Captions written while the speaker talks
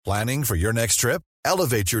Planning for your next trip?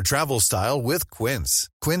 Elevate your travel style with Quince.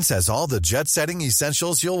 Quince has all the jet-setting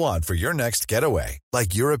essentials you'll want for your next getaway,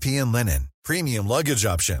 like European linen, premium luggage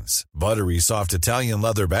options, buttery soft Italian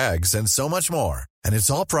leather bags, and so much more. And it's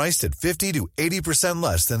all priced at 50 to 80%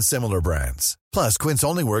 less than similar brands. Plus, Quince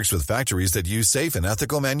only works with factories that use safe and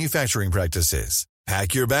ethical manufacturing practices.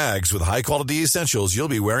 Pack your bags with high-quality essentials you'll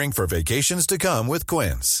be wearing for vacations to come with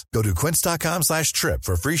Quince. Go to quince.com/trip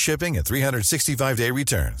for free shipping and 365-day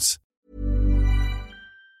returns.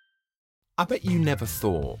 I bet you never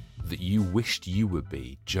thought that you wished you would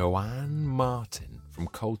be Joanne Martin from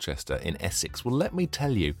Colchester in Essex. Well, let me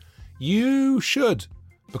tell you, you should.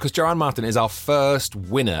 Because Joanne Martin is our first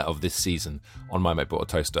winner of this season on My Mate Bought a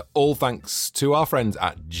Toaster. All thanks to our friends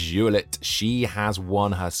at Dualit. She has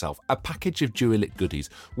won herself a package of Dualit goodies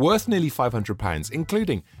worth nearly £500,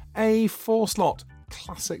 including a 4-slot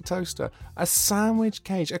classic toaster, a sandwich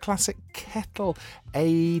cage, a classic kettle,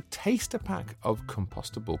 a taster pack of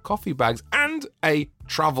compostable coffee bags, and a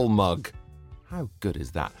travel mug. How good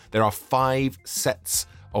is that? There are 5 sets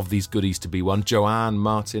of these goodies to be won. Joanne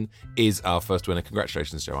Martin is our first winner.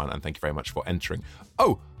 Congratulations, Joanne, and thank you very much for entering.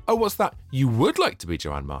 Oh, what's that? You would like to be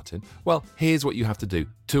Joanne Martin? Well, here's what you have to do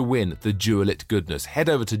to win the Dualit goodness. Head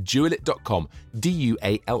over to dualit.com,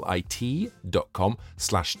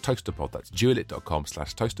 dualit.com/toasterpod. That's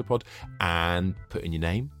dualit.com/toasterpod, and put in your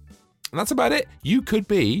name. And that's about it. You could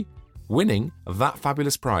be winning that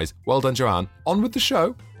fabulous prize. Well done, Joanne. On with the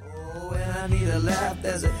show. When I need a laugh,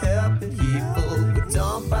 there's a helping people. But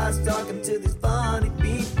Tom Price talking to these funny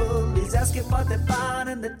people. He's asking what they find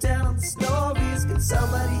and they're telling the stories. Can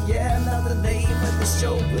somebody yell out the name of the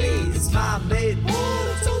show, please? It's My Mate Bought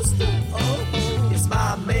a Toaster. Oh, it's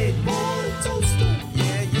My Mate Bought a Toaster.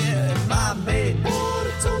 Yeah, it's My Mate Bought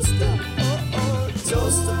a Toaster. Oh,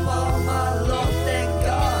 toaster for my Lord, thank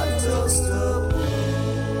God, toaster.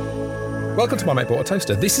 Welcome to My Mate Bought a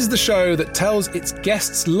Toaster. This is the show that tells its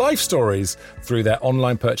guests' life stories through their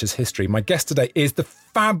online purchase history. My guest today is the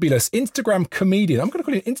fabulous Instagram comedian. I'm going to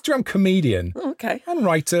call you an Instagram comedian. Okay. And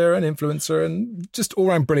writer and influencer and just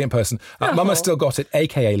all-round brilliant person. Mama Still Got It,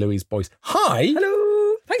 a.k.a. Louise Boyce. Hi.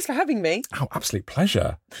 Hello. Thanks for having me. Oh, absolute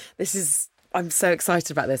pleasure. I'm so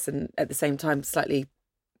excited about this and at the same time slightly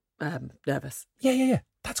nervous. Yeah.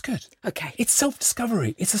 That's good. Okay. It's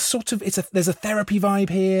self-discovery. It's a sort of, there's a therapy vibe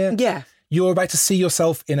here. Yeah. You're about to see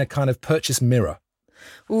yourself in a kind of purchase mirror.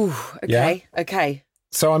 Ooh, okay, yeah? Okay.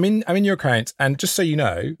 So I'm in your account, and just so you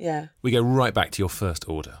know, yeah, we go right back to your first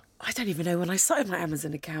order. I don't even know when I started my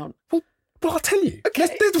Amazon account. Well, I'll tell you. Okay.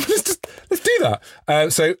 Let's do that.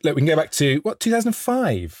 So look, we can go back to,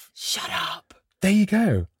 2005? Shut up. There you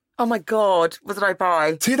go. Oh my God, what did I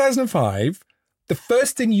buy? 2005. The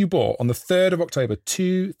first thing you bought on the 3rd of October,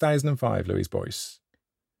 2005, Louise Boyce.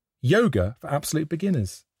 Yoga for absolute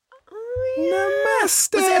beginners.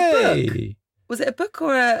 Namaste. Was it a book? Was it a book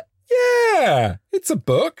or a... Yeah, it's a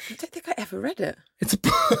book. I don't think I ever read it. It's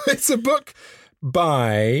a book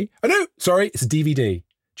by... Oh, no, sorry, it's a DVD. Do you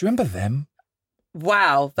remember them?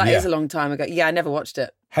 Wow, that is a long time ago. Yeah, I never watched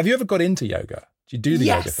it. Have you ever got into yoga? Do you do the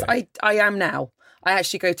yoga thing? Yes, I am now. I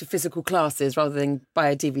actually go to physical classes rather than buy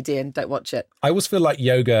a DVD and don't watch it. I always feel like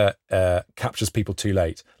yoga captures people too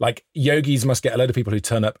late. Like yogis must get a load of people who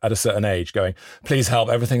turn up at a certain age going, please help,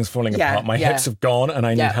 everything's falling apart. My hips have gone and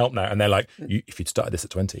I need help now. And they're like, if you'd started this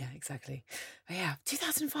at 20. Yeah, exactly. Oh, yeah,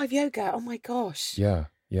 2005 yoga. Oh my gosh. Yeah.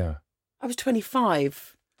 I was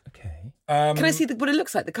 25. Okay. Can I see what it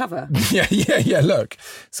looks like, the cover? Yeah, look.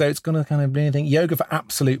 So it's going to kind of be anything. Yoga for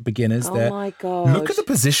absolute beginners. Oh my God. Look at the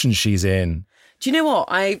position she's in. Do you know what?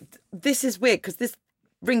 This is weird because this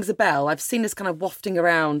rings a bell. I've seen this kind of wafting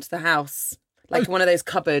around the house, like one of those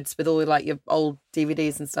cupboards with all like your old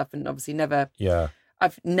DVDs and stuff, and obviously never. Yeah.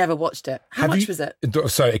 I've never watched it. How much was it?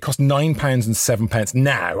 So it cost £9.07.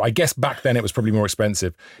 Now, I guess back then it was probably more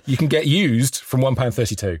expensive. You can get used from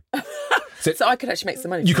 £1.32. So I could actually make some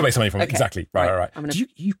money. You can make some money from it, exactly. Right.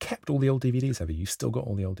 You kept all the old DVDs, have you? You've still got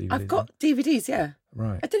all the old DVDs? I've got DVDs, yeah.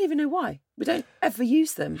 Right. I don't even know why. We don't ever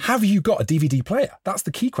use them. Have you got a DVD player? That's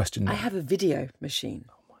the key question now. I have a video machine.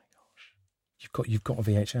 Oh my gosh. You've got a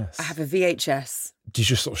VHS? I have a VHS. Do you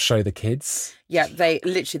just sort of show the kids? Yeah, they're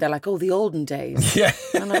like, oh, the olden days. Yeah.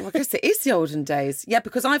 And I'm like, well, I guess it is the olden days. Yeah,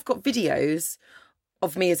 because I've got videos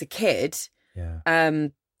of me as a kid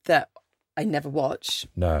that I never watch.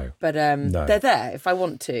 No. But they're there if I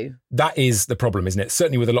want to. That is the problem, isn't it?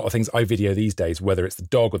 Certainly with a lot of things I video these days, whether it's the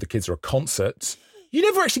dog or the kids or a concert, you're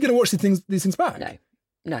never actually going to watch these things back.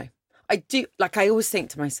 No. I do, like I always think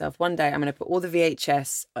to myself, one day I'm going to put all the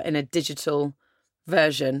VHS in a digital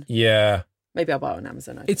version. Yeah. Maybe I'll buy it on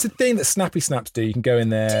Amazon. It's a thing that Snappy Snaps do. You can go in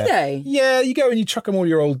there. Do they? Yeah, you go and you chuck them all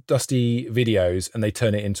your old dusty videos and they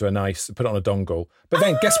turn it into put it on a dongle. But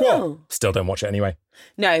then guess what? Still don't watch it anyway.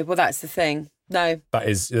 No, well, that's the thing. No. That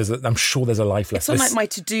is, I'm sure there's a life lesson. It's on like my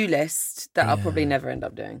to-do list that I'll probably never end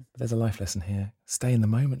up doing. There's a life lesson here. Stay in the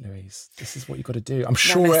moment, Louise. This is what you've got to do. I'm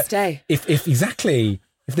sure. Namaste.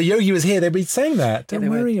 If the yogi was here, they'd be saying that. Don't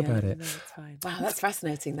worry about it. No, it's fine. Wow, that's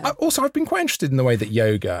fascinating though. Also, I've been quite interested in the way that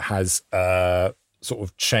yoga has sort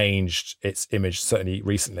of changed its image, certainly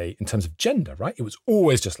recently, in terms of gender, right? It was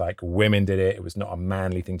always just like women did it. It was not a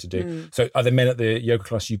manly thing to do. So are there men at the yoga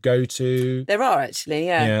class you go to? There are actually,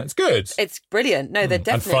 yeah. Yeah, it's good. It's brilliant. No, there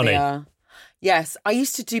definitely funny. are. Yes, I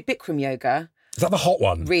used to do Bikram yoga. Is that the hot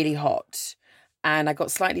one? Really hot. And I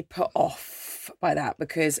got slightly put off by that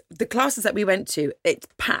because the classes that we went to, it's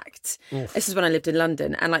packed. Oof. This is when I lived in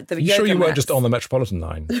London. And like the you yoga sure you weren't mats, just on the Metropolitan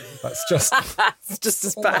line? That's just... it's just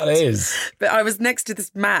as all bad. that is. But I was next to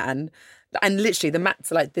this man and literally the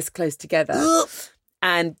mats are like this close together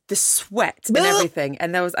and the sweat and everything.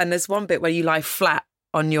 And there's one bit where you lie flat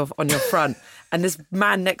on your front and this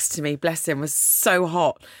man next to me, bless him, was so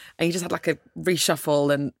hot and he just had like a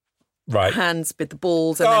reshuffle and hands with the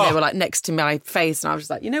balls and then they were like next to my face and I was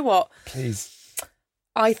just like, you know what? Please.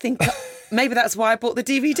 I think maybe that's why I bought the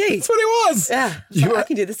DVD. That's what it was. Yeah. I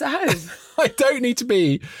can do this at home. I don't need to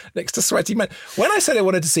be next to sweaty men. When I said I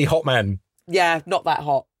wanted to see hot men. Yeah, not that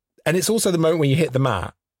hot. And it's also the moment when you hit the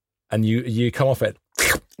mat and you come off it.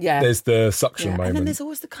 Yeah. There's the suction moment. And then there's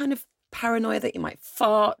always the kind of paranoia that you might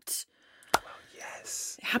fart. Well,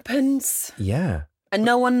 yes. It happens. Yeah. And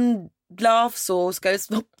no one laughs or goes,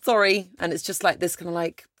 oh, sorry. And it's just like this kind of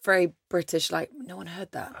like very British, like, no one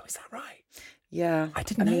heard that. Oh, is that right? Yeah. I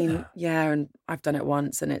didn't know that. Yeah, and I've done it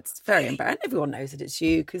once and it's very embarrassing. Everyone knows that it's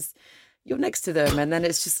you because you're next to them and then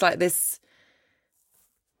it's just like this,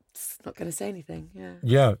 it's not going to say anything. Yeah.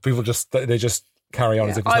 Yeah, people they just carry on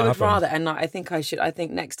as if it's I not would happened. rather, and I think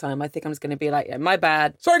next time, I think I'm just going to be like, yeah, my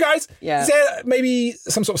bad. Sorry, guys. Yeah. Is there maybe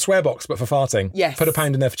some sort of swear box, but for farting? Yes. Put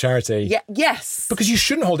 £1 in there for charity. Yeah. Yes. Because you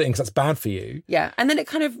shouldn't hold it in because that's bad for you. Yeah. And then it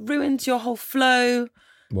kind of ruins your whole flow.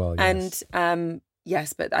 Well, yes. And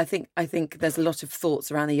yes, but I think there's a lot of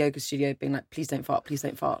thoughts around the yoga studio being like, please don't fart, please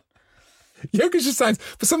don't fart. Yoga just sounds,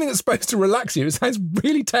 for something that's supposed to relax you, it sounds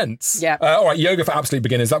really tense. Yeah. All right, yoga for absolute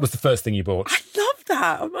beginners. That was the first thing you bought. I love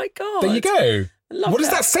that. Oh my God. There you go. What does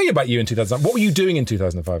that say about you in 2005? What were you doing in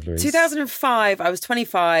 2005, Louise? 2005, I was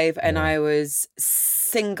 25 and I was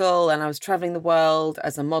single and I was travelling the world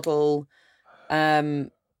as a model.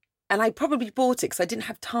 And I probably bought it because I didn't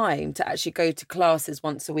have time to actually go to classes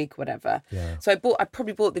once a week or whatever. Yeah. So I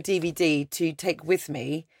probably bought the DVD to take with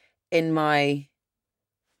me in my...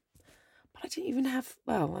 But I didn't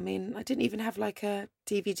even have like a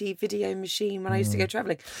DVD video machine when I used to go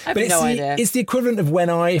travelling. I have no idea. It's the equivalent of when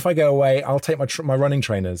if I go away, I'll take my running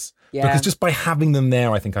trainers. Yeah. Because just by having them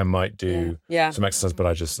there, I think I might do some exercise, but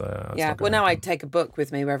I just... Well, now I take a book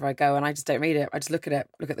with me wherever I go and I just don't read it. I just look at it,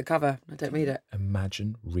 look at the cover. I don't read it.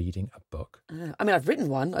 Imagine reading a book. I mean, I've written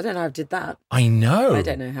one. I don't know how I did that. I know. I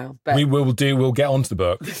don't know how. But We'll get onto the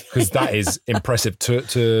book because that is impressive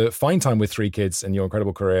to find time with 3 kids and your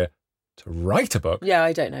incredible career to write a book. Yeah,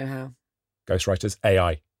 I don't know how. Ghostwriters,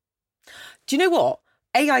 AI. Do you know what?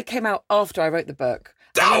 AI came out after I wrote the book.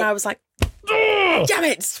 And then I was like, damn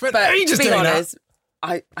it. But ages to be doing honest,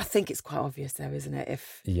 I think it's quite obvious though, isn't it?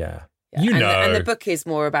 Yeah. And the book is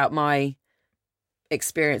more about my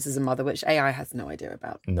experience as a mother, which AI has no idea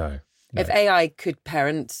about. No. If AI could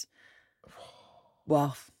parent,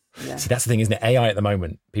 well... Yeah. See, that's the thing, isn't it? AI at the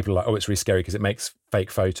moment, people are like, oh, it's really scary because it makes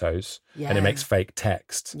fake photos and it makes fake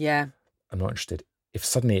text. Yeah. I'm not interested. If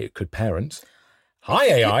suddenly it could parent, hi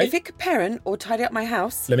AI. If it could parent or tidy up my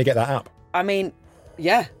house. Let me get that app. I mean,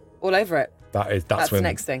 yeah, all over it. That's the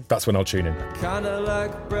next thing. That's when I'll tune in. Kinda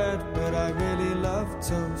like bread, but I really love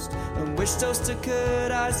toast. And which toaster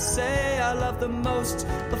could I say I love the most?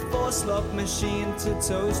 A 4-slot machine to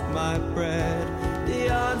toast my bread.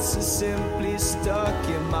 The answer's simply stuck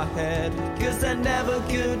in my head, 'cause there never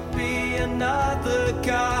could be another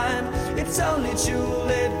kind. It's only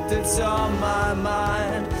Julep that's on my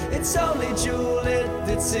mind. It's only Julep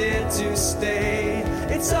that's here to stay.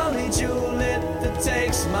 It's only Julep that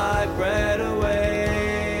takes my bread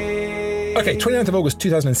away. Okay, 29th of August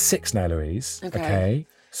 2006 now, Louise. Okay.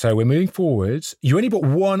 So we're moving forward. You only bought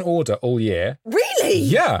one order all year. Really?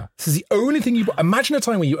 Yeah. This is the only thing you bought. Imagine a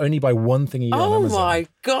time where you only buy one thing a year on Amazon. Oh my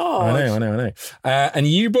God. I know. And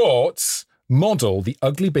you bought Model, The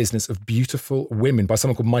Ugly Business of Beautiful Women by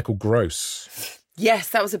someone called Michael Gross. Yes,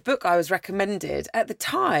 that was a book I was recommended. At the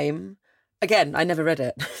time, again, I never read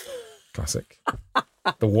it. Classic.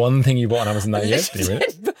 The one thing you bought on Amazon that year? Can you read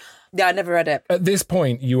it? Yeah, I never read it. At this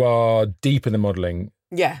point, you are deep in the modelling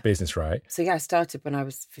Yeah. business, right? So yeah, I started when I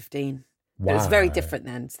was 15. Wow. It was very different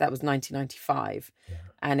then. So that was 1995. Yeah.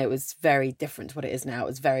 And it was very different to what it is now. It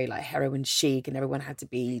was very like heroin chic and everyone had to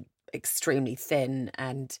be extremely thin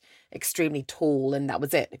and extremely tall. And that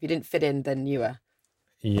was it. If you didn't fit in, then you were...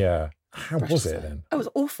 Yeah. How was it then? It was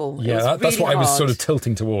awful. Yeah, it was that's really what I was hard. sort of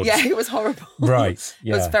tilting towards. Yeah, it was horrible. Right,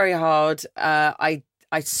 yeah. It was very hard. I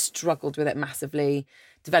struggled with it massively.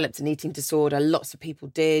 Developed an eating disorder. Lots of people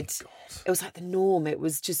did. Oh, it was like the norm. It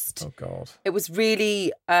was just... Oh, God. It was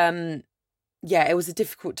really... it was a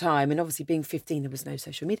difficult time. And obviously being 15, there was no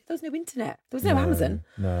social media. There was no internet. There was no Amazon.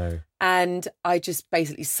 No. And I just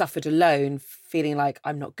basically suffered alone, feeling like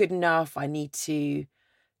I'm not good enough. I need to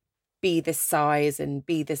be this size and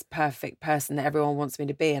be this perfect person that everyone wants me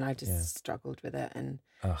to be. And I just struggled with it. And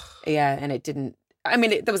and it didn't... I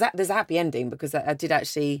mean, there's a happy ending because I did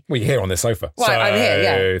actually... Well, you're here on this sofa. Well, so I'm here,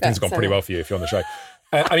 yeah. Things have gone pretty well for you if you're on the show.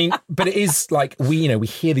 I mean, but it is like, we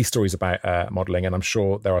hear these stories about modelling and I'm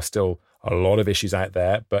sure there are still a lot of issues out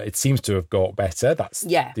there, but it seems to have got better. That's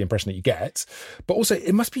the impression that you get. But also,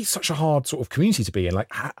 it must be such a hard sort of community to be in. Like,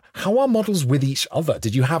 how are models with each other?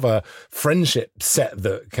 Did you have a friendship set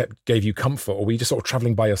that gave you comfort, or were you just sort of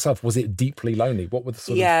travelling by yourself? Was it deeply lonely? What were the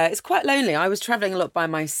sort of... Yeah, it's quite lonely. I was travelling a lot by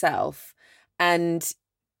myself.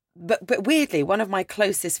 But weirdly, one of my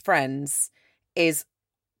closest friends is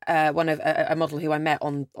one of a model who I met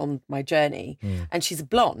on my journey, and she's a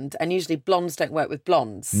blonde, and usually blondes don't work with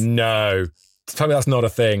blondes. No, tell me that's not a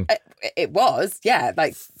thing. It was, yeah.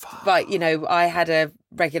 Like, I had a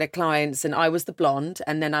regular clients, and I was the blonde,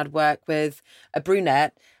 and then I'd work with a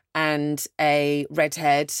brunette and a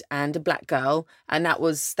redhead and a black girl, and that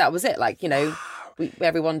was it. Like,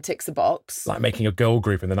 everyone ticks a box. Like making a girl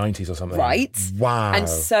group in the 90s or something. Right. Wow. And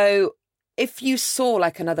so if you saw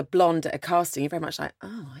like another blonde at a casting, you're very much like,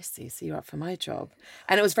 oh, I see. So you're up for my job.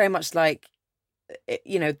 And it was very much like,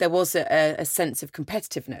 there was a sense of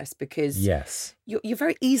competitiveness because you're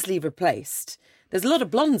very easily replaced. There's a lot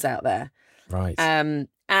of blondes out there. Right.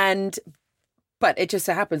 But it just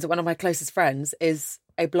so happens that one of my closest friends is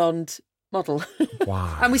a blonde model.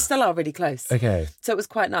 Wow. And we still are really close. Okay. So it was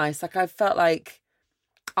quite nice. Like, I felt like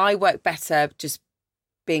I work better just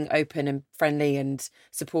being open and friendly and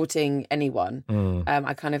supporting anyone.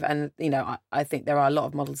 I think there are a lot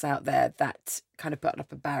of models out there that kind of put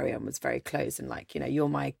up a barrier and was very close and like, you're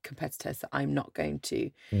my competitor, so I'm not going to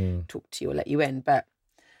talk to you or let you in. But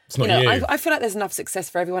it's not you. I feel like there's enough success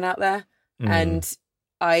for everyone out there. And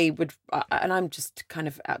I'm just kind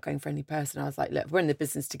of outgoing, friendly person. I was like, look, we're in the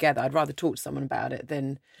business together. I'd rather talk to someone about it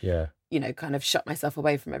than, kind of shut myself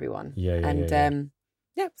away from everyone.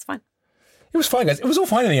 It's fine. It was fine, guys. It was all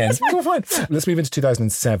fine in the end. It was all fine. Let's move into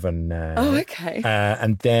 2007 now. Oh, okay.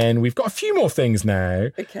 And then we've got a few more things now.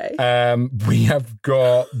 Okay. We have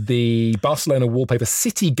got the Barcelona Wallpaper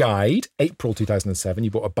City Guide, April 2007.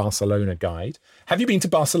 You bought a Barcelona guide. Have you been to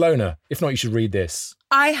Barcelona? If not, you should read this.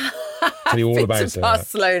 I have Tell you all been about to it.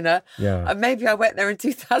 Barcelona. Yeah. Maybe I went there in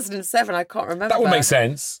 2007. I can't remember. That would make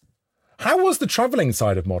sense. How was the travelling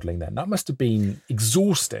side of modelling then? That must have been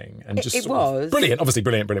exhausting and just it was brilliant. Obviously,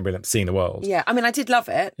 brilliant. Seeing the world. Yeah, I mean, I did love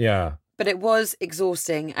it. Yeah, but it was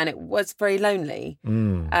exhausting and it was very lonely.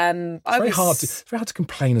 It's very hard to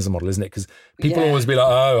complain as a model, isn't it? Because people always be like,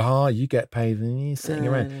 "Oh, you get paid and you're sitting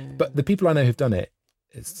around." But the people I know who've done it,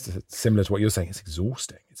 it's similar to what you're saying. It's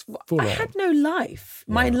exhausting. It's full on. I had no life.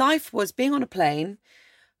 My life was being on a plane,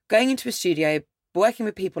 going into a studio, working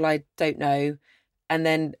with people I don't know. And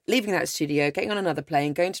then leaving that studio, getting on another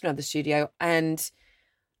plane, going to another studio. And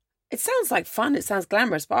it sounds like fun. It sounds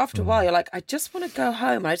glamorous. But after a while, you're like, I just want to go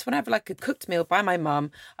home. I just want to have like a cooked meal by my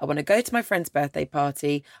mum. I want to go to my friend's birthday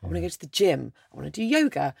party. I want to go to the gym. I want to do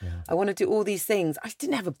yoga. Yeah. I want to do all these things. I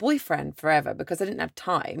didn't have a boyfriend forever because I didn't have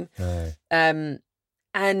time. No.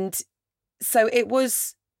 And so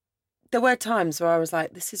there were times where I was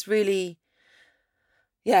like, this is really...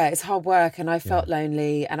 Yeah, it's hard work and I felt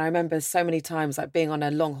lonely. And I remember so many times like being on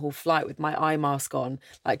a long haul flight with my eye mask on,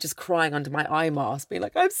 like just crying under my eye mask, being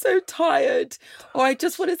like, I'm so tired, or I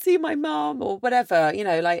just want to see my mum or whatever,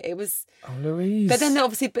 like it was. Oh, Louise. But then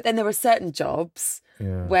there were certain jobs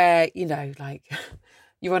where, like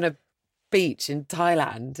you're on a beach in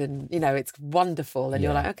Thailand and, it's wonderful. And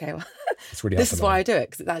you're like, okay, well, it's really this is why I do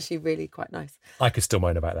it, because it's actually really quite nice. I could still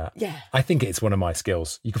moan about that. Yeah. I think it's one of my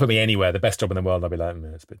skills. You can put me anywhere, the best job in the world, I'll be like,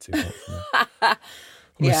 it's a bit too hot.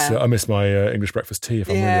 I miss my English breakfast tea, if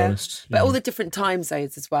I'm really honest. But all the different time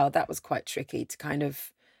zones as well, that was quite tricky to kind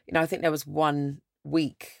of, I think there was one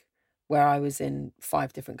week where I was in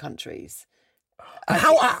 5 different countries. And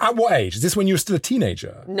at what age? Is this when you were still a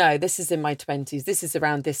teenager? No, this is in my 20s. This is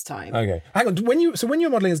around this time. Okay. Hang on. When you were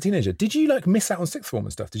modelling as a teenager, did you like miss out on sixth form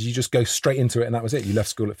and stuff? Did you just go straight into it and that was it? You left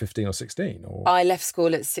school at 15 or 16? Or I left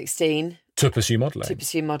school at 16. to pursue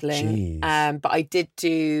modelling? But I did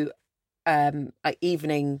do like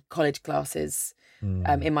evening college classes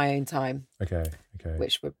in my own time. Okay.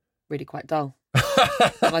 Which were really quite dull.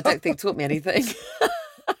 And I don't think taught me anything.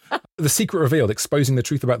 The Secret Revealed, exposing the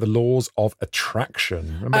truth about the laws of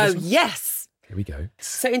attraction. Remember this one? Yes. Here we go.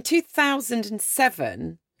 So in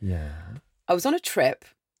 2007, I was on a trip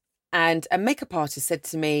and a makeup artist said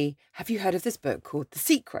to me, have you heard of this book called The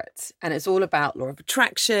Secret? And it's all about law of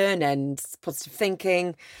attraction and positive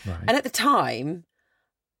thinking. Right. And at the time,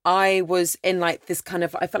 I was in like this kind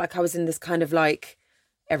of, I felt like I was in this kind of like,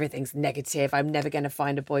 everything's negative. I'm never going to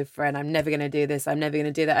find a boyfriend. I'm never going to do this. I'm never going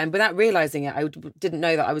to do that. And without realising it, I didn't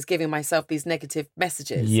know that I was giving myself these negative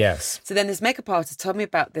messages. Yes. So then this makeup artist told me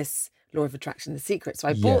about this Law of Attraction, The Secret. So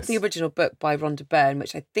I bought the original book by Rhonda Byrne,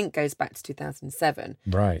 which I think goes back to 2007.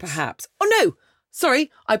 Right. Perhaps. Oh, no. Sorry.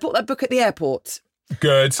 I bought that book at the airport.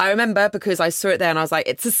 Good. I remember because I saw it there and I was like,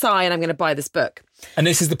 it's a sign I'm going to buy this book. And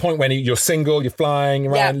this is the point when you're single, you're flying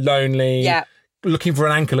around, lonely. Yeah. Looking for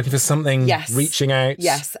an anchor, looking for something, reaching out.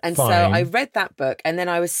 Yes. And so I read that book and then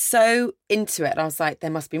I was so into it. And I was like, there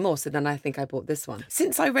must be more. So then I think I bought this one.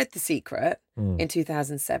 Since I read The Secret in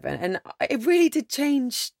 2007, and it really did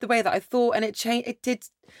change the way that I thought. And it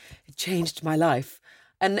changed my life.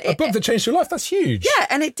 And a book that changed your life, that's huge. Yeah.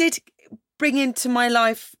 And it did bring into my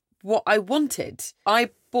life what I wanted. I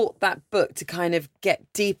bought that book to kind of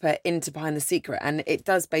get deeper into Behind the Secret. And it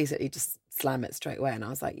does basically just slam it straight away. And I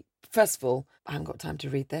was like, first of all, I haven't got time to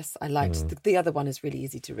read this. I liked the other one is really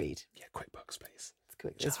easy to read. Yeah, quick books, please. It's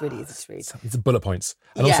quick. It's really easy to read. It's bullet points.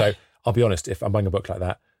 And also, I'll be honest, if I'm buying a book like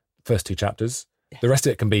that, first 2 chapters, the rest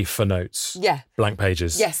of it can be for notes. Yeah. Blank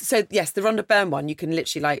pages. Yes. So, yes, the Rhonda Byrne one, you can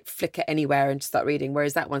literally like flick it anywhere and start reading,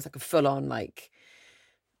 whereas that one's like a full-on, like,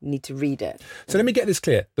 need to read it. So let me get this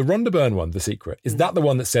clear. The Rhonda Byrne one, The Secret, is that the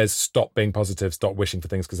one that says stop being positive, stop wishing for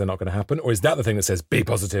things because they're not going to happen? Or is that the thing that says be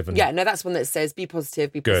positive? And... Yeah, no, that's one that says be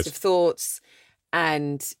positive thoughts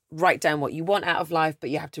and write down what you want out of life, but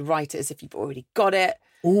you have to write it as if you've already got it.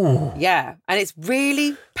 Ooh. Yeah, and it's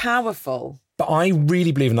really powerful. But I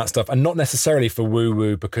really believe in that stuff, and not necessarily for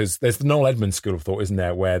woo-woo, because there's the Noel Edmonds school of thought, isn't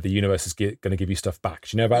there, where the universe is going to give you stuff back.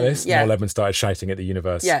 Do you know about this? Yeah. Noel Edmonds started shouting at the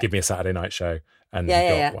universe, give me a Saturday night show, and he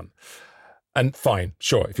got one. And fine,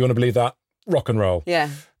 sure, if you want to believe that, rock and roll. Yeah.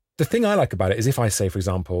 The thing I like about it is if I say, for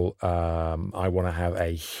example, I want to have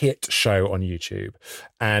a hit show on YouTube,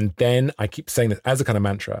 and then I keep saying this as a kind of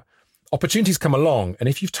mantra, opportunities come along, and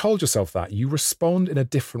if you've told yourself that, you respond in a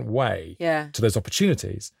different way to those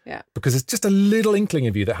opportunities. Yeah. Because it's just a little inkling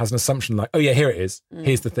of you that has an assumption like, oh yeah, here it is.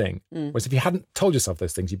 Here's the thing. Whereas if you hadn't told yourself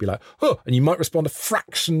those things, you'd be like, oh, and you might respond a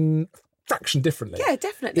fraction differently. Yeah,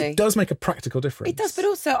 definitely. It does make a practical difference. It does, but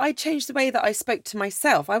also I changed the way that I spoke to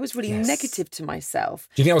myself. I was really negative to myself.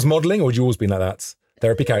 Do you think I was modelling, or had you always been like that?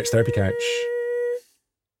 Therapy couch. I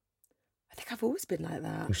think I've always been like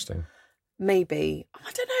that. Interesting. Maybe.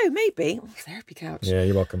 I don't know, maybe. Oh, therapy couch. Yeah,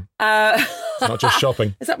 you're welcome. It's not just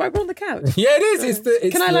shopping. Is that why we're on the couch? Yeah, it is.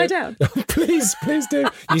 Can I lie down? Please do. You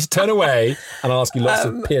need to turn away and I'll ask you lots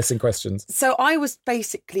of piercing questions. So I was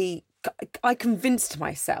basically, I convinced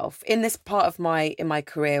myself in this part of my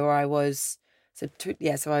career where I was, so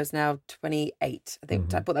I was now 28. I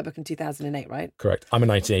think I bought that book in 2008, right? Correct. I'm a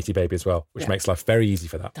 1980 baby as well, which makes life very easy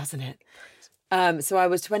for that. Doesn't it? So I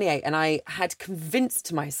was 28 and I had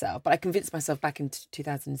convinced myself, but I convinced myself back in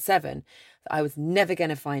 2007 that I was never going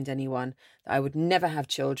to find anyone, that I would never have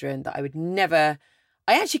children, that I would never...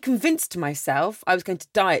 I actually convinced myself I was going to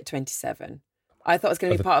die at 27. I thought I was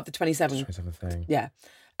going to be part of the 27 thing. Yeah.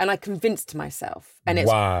 And I convinced myself. And it's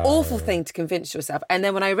an awful thing to convince yourself. And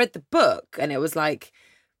then when I read the book and it was like,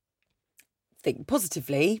 think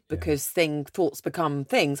positively because thoughts become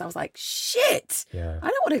things, I was like, shit, I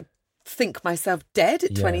don't want to think myself dead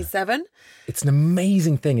at 27. It's an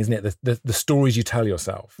amazing thing, isn't it? The stories you tell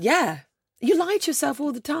yourself. Yeah. You lie to yourself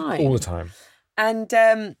all the time. All the time. And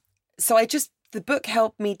so the book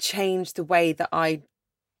helped me change the way that I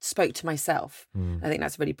spoke to myself. I think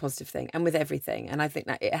that's a really positive thing. And with everything. And I think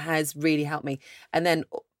that it has really helped me. And then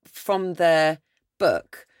from the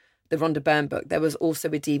book, the Rhonda Byrne book, there was also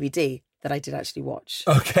a DVD that I did actually watch.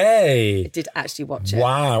 Okay. I did actually watch it.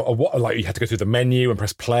 Wow. Like you had to go through the menu and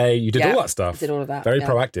press play. You did all that stuff. I did all of that. Very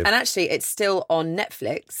proactive. And actually, it's still on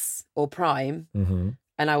Netflix or Prime,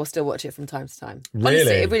 and I will still watch it from time to time. Really?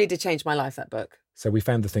 Honestly, it really did change my life, that book. So we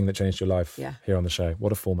found the thing that changed your life here on the show.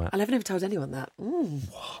 What a format. I've never told anyone that.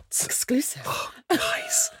 What? Exclusive. Oh,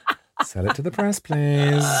 guys. Sell it to the press,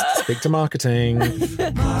 please. Speak to marketing.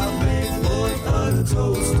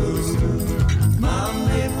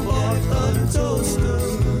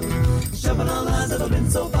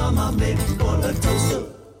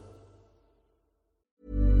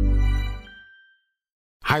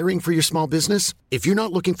 Hiring for your small business? If you're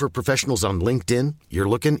not looking for professionals on LinkedIn, you're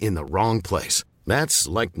looking in the wrong place. That's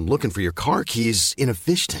like looking for your car keys in a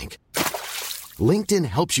fish tank. LinkedIn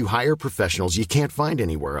helps you hire professionals you can't find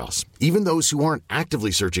anywhere else, even those who aren't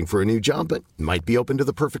actively searching for a new job but might be open to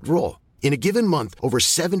the perfect role. In a given month, over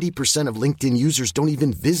 70% of LinkedIn users don't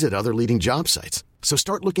even visit other leading job sites. So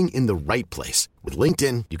start looking in the right place. With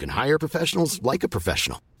LinkedIn, you can hire professionals like a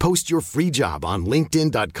professional. Post your free job on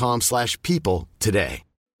linkedin.com/people today.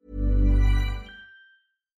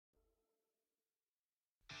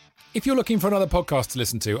 If you're looking for another podcast to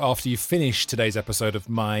listen to after you finish today's episode of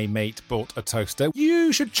My Mate Bought a Toaster,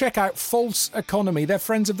 you should check out False Economy. They're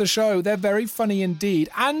friends of the show. They're very funny indeed.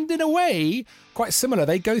 And in a way, quite similar.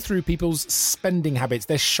 They go through people's spending habits,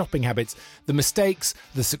 their shopping habits, the mistakes,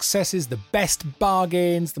 the successes, the best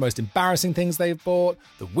bargains, the most embarrassing things they've bought,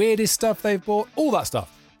 the weirdest stuff they've bought, all that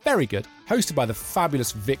stuff. Very good. Hosted by the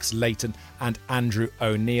fabulous Vix Layton and Andrew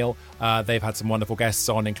O'Neill. They've had some wonderful guests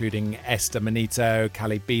on, including Esther Manito,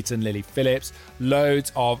 Callie Beaton, Lily Phillips.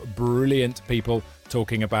 Loads of brilliant people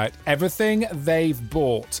talking about everything they've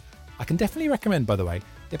bought. I can definitely recommend, by the way,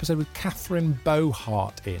 the episode with Catherine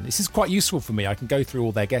Bohart in. This is quite useful for me. I can go through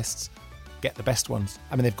all their guests, get the best ones.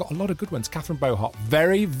 I mean, they've got a lot of good ones. Catherine Bohart,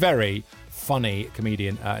 very, very funny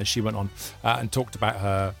comedian, and she went on and talked about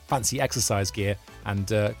her fancy exercise gear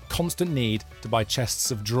and constant need to buy chests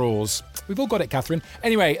of drawers. We've all got it, Catherine.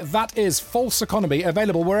 Anyway, that is False Economy,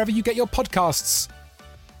 available wherever you get your podcasts.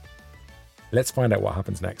 Let's find out what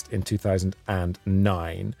happens next in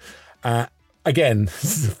 2009. Again,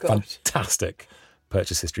 this is a fantastic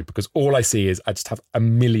purchase history because all I see is I just have a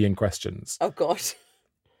million questions. Oh, God.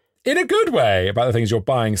 In a good way about the things you're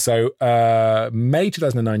buying. So May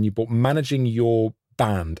 2009, you bought Managing Your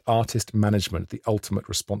Band, Artist Management, The Ultimate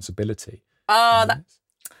Responsibility. I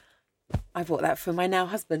bought that for my now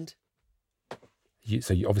husband.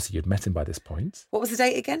 Obviously you'd met him by this point. What was the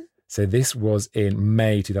date again? So this was in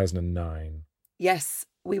May 2009. Yes,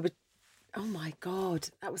 we were... Oh, my God.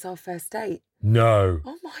 That was our first date. No.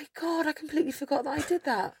 Oh, my God. I completely forgot that I did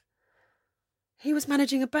that. He was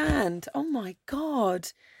managing a band. Oh, my God.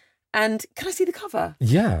 And can I see the cover?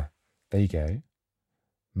 Yeah, there you go.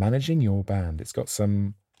 Managing Your Band. It's got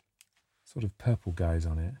some sort of purple guys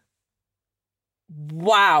on it.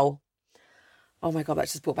 Wow. Oh my God, that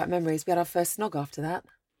just brought back memories. We had our first snog after that.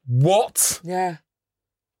 What? Yeah.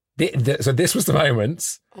 So this was the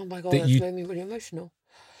moment. Oh my God, that's made me really emotional.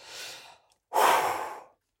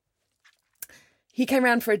 He came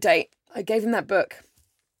round for a date. I gave him that book.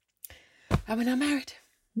 And we're now married.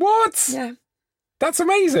 What? Yeah. That's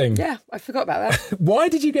amazing. Yeah, I forgot about that. Why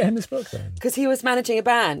did you get him this book then? Because he was managing a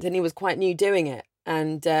band and he was quite new doing it.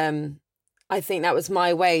 And I think that was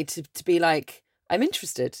my way to be like, I'm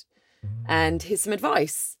interested. And here's some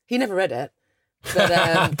advice. He never read it.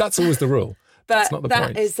 But, that's always the rule. That's not the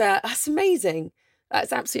point. That's amazing.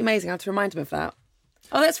 That's absolutely amazing. I have to remind him of that.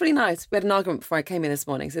 Oh, that's really nice. We had an argument before I came in this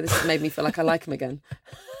morning, so this has made me feel like I like him again.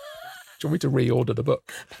 Do you want me to reorder the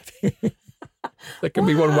book? There can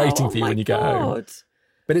be one waiting for you when you get home.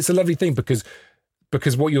 But it's a lovely thing because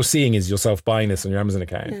what you're seeing is yourself buying this on your Amazon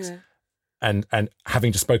account. Yeah. And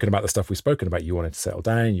having just spoken about the stuff we've spoken about, you wanted to settle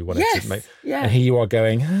down, you wanted to make... Yeah. And here you are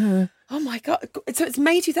going... Oh my God. So it's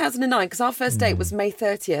May 2009, because our first date was May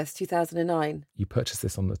 30th, 2009. You purchased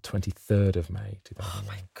this on the 23rd of May, 2009. Oh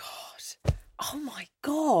my God. Oh my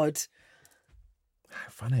God. How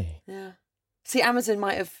funny. Yeah. See, Amazon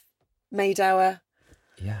might have made our...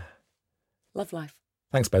 Yeah. Love life.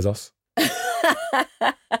 Thanks, Bezos.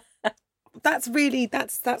 That's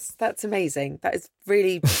amazing. That has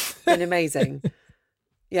really been amazing.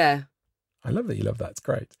 Yeah. I love that you love that. It's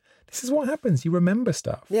great. This is what happens. You remember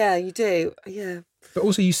stuff. Yeah, you do. Yeah. But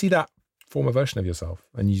also you see that former version of yourself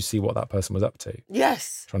and you see what that person was up to.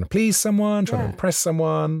 Yes. Trying to please someone, trying to impress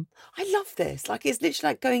someone. I love this. Like, it's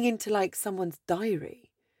literally like going into like someone's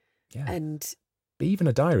diary. Yeah. But even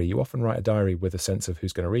a diary, you often write a diary with a sense of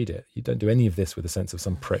who's going to read it. You don't do any of this with a sense of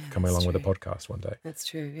some prick coming along with a podcast one day. That's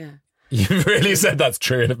true, yeah. You really said that's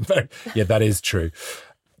true. Yeah, that is true.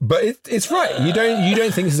 But it's right. You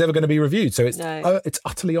don't think this is ever going to be reviewed. So it's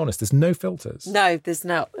utterly honest. There's no filters. No, there's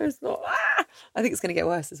not. I think it's going to get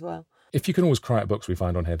worse as well. If you can always cry at books we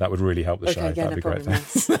find on here, that would really help the show. Yeah, That'd be problem, great.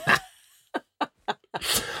 Thanks.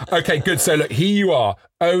 Okay, good. So look, here you are,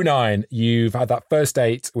 09. You've had that first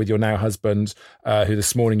date with your now husband, who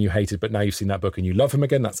this morning you hated, but now you've seen that book and you love him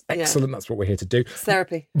again. That's excellent. That's what we're here to do. It's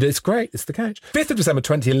therapy. It's great. It's the couch. 5th of December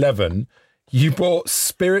 2011, you bought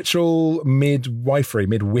Spiritual Midwifery,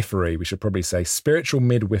 we should probably say. Spiritual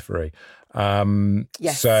Midwifery.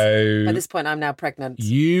 Yes. So at this point, I'm now pregnant.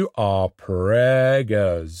 You are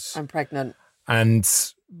preggers. I'm pregnant. And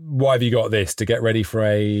why have you got this? To get ready for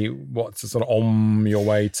what's sort of on your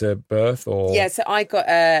way to birth? Or Yeah, so I got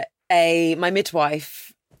my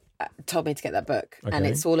midwife told me to get that book. Okay. And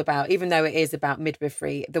it's all about, even though it is about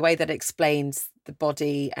midwifery, the way that it explains the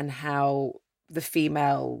body and how the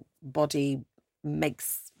female body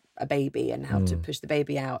makes a baby and how to push the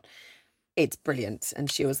baby out. It's brilliant. And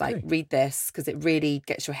she was like, read this because it really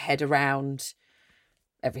gets your head around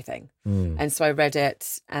everything. And so I read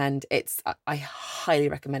it, and I highly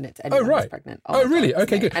recommend it to anyone who's pregnant. Oh, really?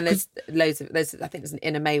 Okay, good. And there's loads of I think there's an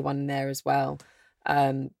Inner May one in there as well.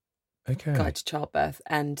 Okay. Guide to Childbirth,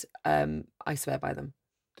 and I swear by them.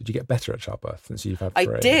 Did you get better at childbirth since you've had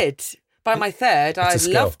 3? I did. By my third, I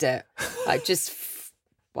skill. loved it. I just,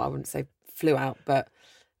 I wouldn't say flew out, but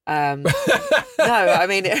no, I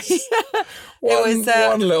mean, it was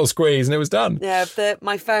one little squeeze and it was done. Yeah,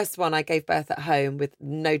 my first one, I gave birth at home with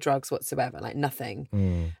no drugs whatsoever, like nothing.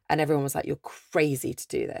 And everyone was like, "You're crazy to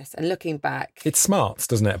do this." And looking back, It smarts,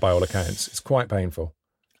 doesn't it? By all accounts, it's quite painful.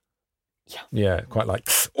 Yeah, quite like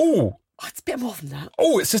it's a bit more than that.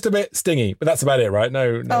 It's just a bit stingy, but that's about it, right?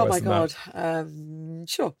 No. Oh worse my than God. that.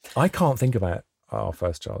 Sure. I can't think about our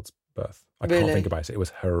first child's birth. I can't Really? think about it. It was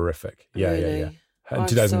horrific. Yeah. Really? In I'm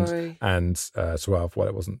 2012, well,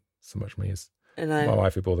 it wasn't so much me as I know. my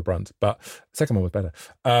wife who bore the brunt, but the second one was better.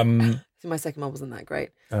 My second one wasn't that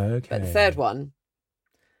great. Okay. But the third one,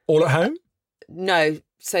 All at home? no.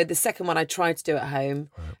 So the second one I tried to do at home,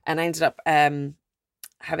 and I ended up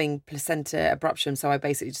having placenta abruption. So I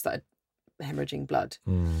basically just started hemorrhaging blood,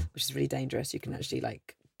 which is really dangerous. You can actually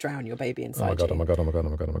drown your baby inside you. Oh my god.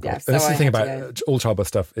 Yeah, And this is the thing I had about all childbirth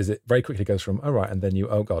stuff is it very quickly goes from, and then you,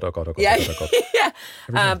 oh god. Yeah.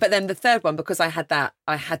 Yeah. But then the third one, because I had that,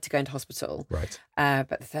 I had to go into hospital. Right.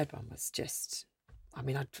 But the third one was just, I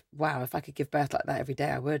mean, if I could give birth like that every day,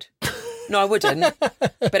 I would. No, I wouldn't.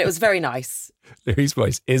 But it was very nice. Louise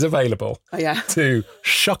Boyce is available to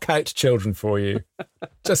shock out children for you.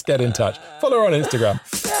 Just get in touch. Follow her on Instagram.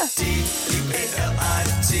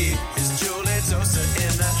 D-U-A-L-I-T is Julie Toaster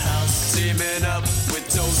in the house. Teaming up with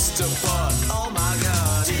Toaster Pod. Oh my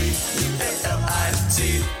God. D-U-A-L-I-T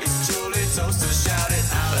is Julie Toaster. Shout it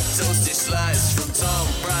out. A toasty slice from Tom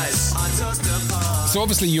Price on Toaster Pod. So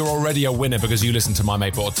obviously you're already a winner because you listen to My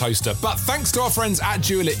Mate Bought a Toaster. But thanks to our friends at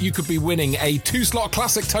Jewel-It, you could be winning a 2-slot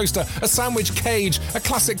classic toaster, a sandwich cage, a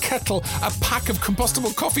classic kettle, a pack of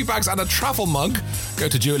compostable coffee bags and a travel mug. Go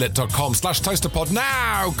to jewellit.com/toasterpod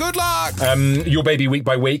now. Good luck! Your Baby Week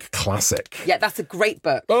by Week, classic. Yeah, that's a great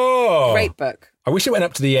book. Oh! Great book. I wish it went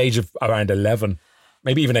up to the age of around 11.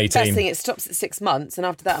 Maybe even 18. Best thing, it stops at 6 months. And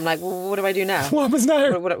after that, I'm like, well, what do I do now? What happens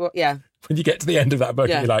now? What, yeah. When you get to the end of that book,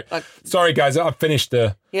 Yeah, you're like, sorry guys, I've finished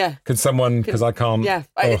the... Yeah. Can someone, because I can't... Yeah,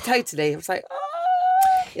 Oh. totally. I was like,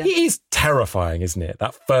 yeah. It is terrifying, isn't it?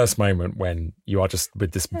 That first moment when you are just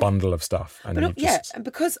with this bundle of stuff. And But you just... and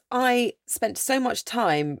because I spent so much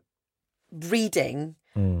time reading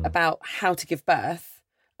about how to give birth,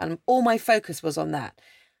 and all my focus was on that.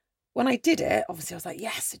 When I did it, obviously I was like,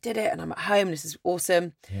 yes, I did it, and I'm at home, this is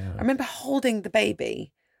awesome. Yeah. I remember holding the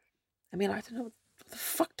baby. I mean, I don't know, what the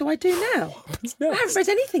fuck do I do now? I haven't read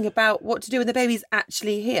anything about what to do when the baby's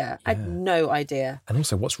actually here. I had no idea. And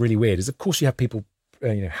also what's really weird is, of course, you have people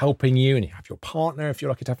helping you, and you have your partner, if you're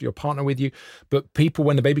lucky to have your partner with you. But people,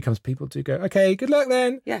 when the baby comes, people do go, okay, good luck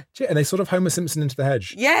then. Yeah. And they sort of Homer Simpson into the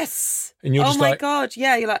hedge. Yes. And you're oh just my like... God.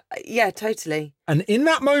 Yeah, you're like, yeah, totally. And in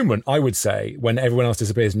that moment, I would say, when everyone else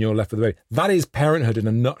disappears and you're left with the baby, that is parenthood in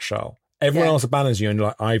a nutshell. Everyone else abandons you and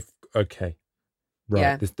you're like, okay.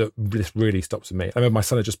 Right, this really stops with me. I remember my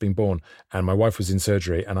son had just been born and my wife was in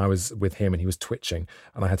surgery and I was with him and he was twitching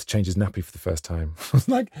and I had to change his nappy for the first time. I was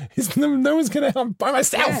like, no one's going to, I'm by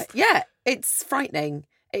myself. Yeah, it's frightening.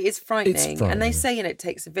 It is frightening. And they say, it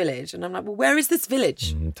takes a village. And I'm like, well, where is this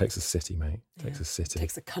village? It takes a city, mate. It takes a city. It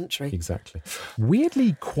takes a country. Exactly.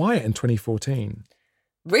 Weirdly quiet in 2014.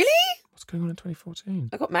 Really? What's going on in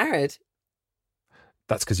 2014? I got married.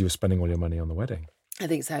 That's because you were spending all your money on the wedding. I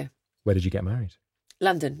think so. Where did you get married?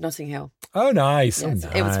 London, Notting Hill. Oh, nice. Yes, Oh,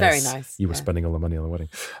 nice. it was very nice. You were spending all the money on the wedding.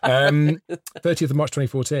 30th of March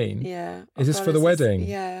 2014. Yeah. Is this for the wedding?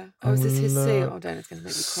 Yeah. Oh, is this his suit? Oh, don't, it's going to make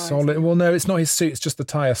me cry. Solid. Well, no, it's not his suit. It's just the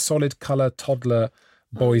tie. A solid colour toddler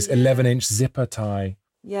boys 11-inch zipper tie.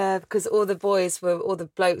 Yeah, because all the blokes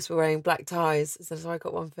were wearing black ties. So I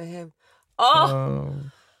got one for him.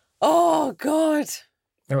 Oh God.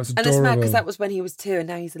 That was And adorable. it's mad because that was when he was 2 and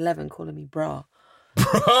now he's 11 calling me bra.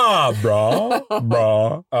 Bra.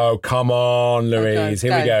 Oh, come on, Louise.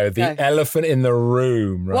 Here we go. The elephant in the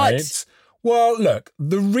room, right? What? Well, look,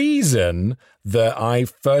 the reason that I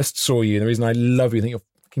first saw you and the reason I love you and think you're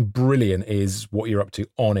fucking brilliant is what you're up to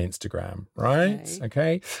on Instagram, right?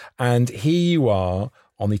 Okay. And here you are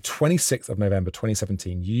on the 26th of November,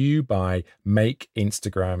 2017. You Make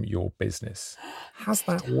Instagram Your Business. Has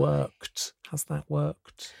that worked?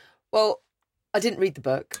 Well, I didn't read the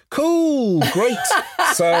book. Cool, great.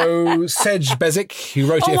 So, Sedge Bezic, who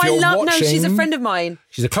wrote it, if you're watching... No, she's a friend of mine.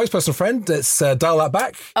 She's a close personal friend. Let's dial that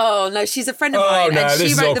back. Oh, no, she's a friend of mine. No, and this she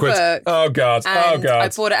is wrote awkward. the book. Oh, God. And I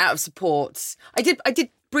bought it out of support. I did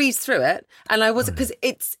breeze through it, and I wasn't... Because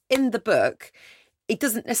it's in the book, it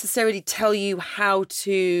doesn't necessarily tell you how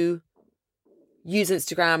to use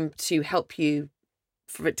Instagram to help you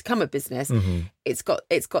for it to become a business. It's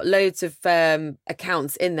got loads of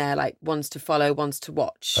accounts in there, like ones to follow, ones to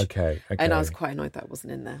watch. Okay. And I was quite annoyed that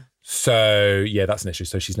wasn't in there. So, yeah, that's an issue.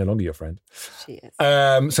 So she's no longer your friend. She is.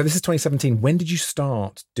 So this is 2017. When did you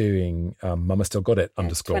start doing Mama Still Got It _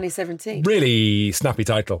 2017. Really snappy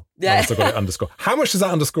title. Yeah. Mama Still Got It _ How much does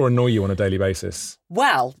that underscore annoy you on a daily basis?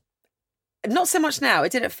 Well, not so much now. I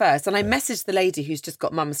did at first. And I messaged the lady who's just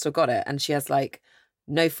got Mama Still Got It. And she has like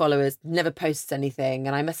no followers, never posts anything.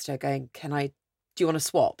 And I messaged her going, do you want to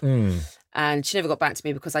swap? And she never got back to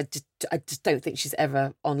me because I just don't think she's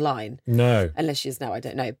ever online. No. Unless she is now, I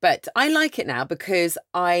don't know. But I like it now because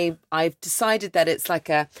I've decided that it's like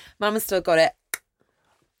a Mama Still Got It.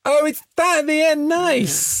 Oh, it's that at the end.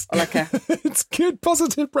 Nice. I like it's good,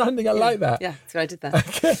 positive branding. I like that. Yeah, so I did that.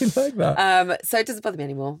 Okay, I like that. So it doesn't bother me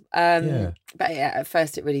anymore. But yeah, at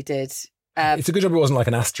first it really did. It's a good job it wasn't like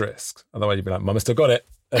an asterisk. Otherwise you'd be like, Mama Still Got It.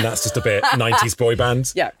 And that's just a bit 90s boy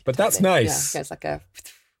band. Yeah. But that's nice. Yeah, it's like a...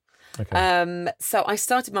 Okay. So I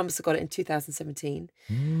started Mama Still Got It in 2017.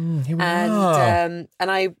 Here we are. And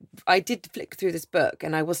I did flick through this book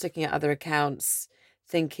and I was looking at other accounts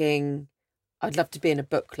thinking, I'd love to be in a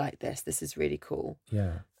book like this. This is really cool.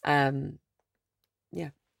 Yeah. Yeah.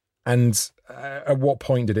 And at what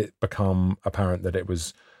point did it become apparent that it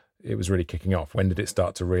was really kicking off? When did it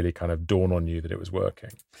start to really kind of dawn on you that it was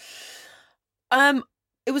working?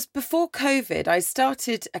 It was before COVID. I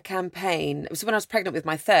started a campaign. It was when I was pregnant with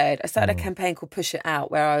my third. I started a campaign called Push It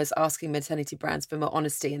Out, where I was asking maternity brands for more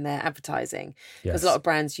honesty in their advertising. Because a lot of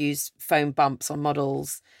brands use foam bumps on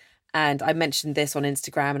models. And I mentioned this on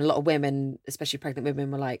Instagram, and a lot of women, especially pregnant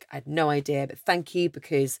women, were like, I had no idea, but thank you,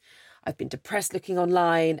 because I've been depressed looking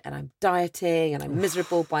online and I'm dieting and I'm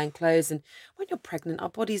miserable buying clothes. And when you're pregnant, our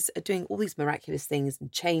bodies are doing all these miraculous things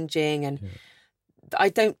and changing. And I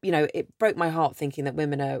don't, it broke my heart thinking that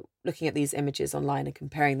women are looking at these images online and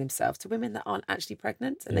comparing themselves to women that aren't actually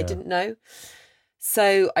pregnant and they didn't know.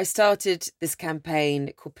 So I started this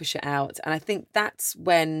campaign called Push It Out. And I think that's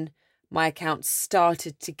when my account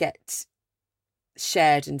started to get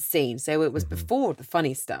shared and seen. So it was before the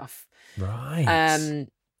funny stuff. Right.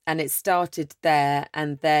 And it started there.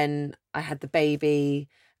 And then I had the baby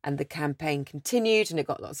and the campaign continued and it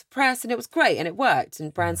got lots of press and it was great and it worked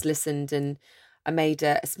and brands listened and I made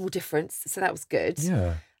a small difference. So that was good.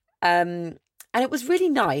 Yeah. And it was really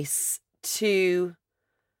nice to,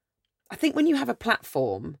 I think when you have a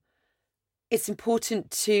platform, it's important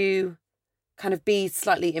to kind of be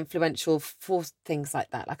slightly influential for things like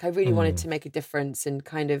that. Like I really wanted to make a difference and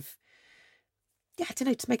kind of,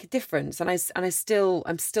 to make a difference. And I'm still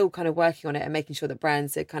kind of working on it and making sure that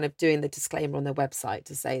brands are kind of doing the disclaimer on their website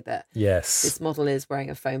to say that this model is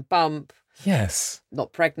wearing a foam bump. Yes.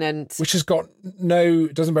 Not pregnant. Which has got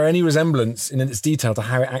doesn't bear any resemblance in its detail to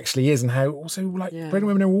how it actually is and how also pregnant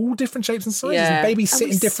women are all different shapes and sizes and babies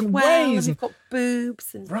sit in different ways. And we've got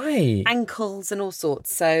boobs and ankles and all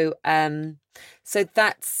sorts. So so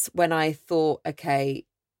that's when I thought, okay,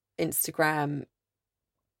 Instagram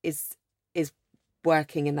is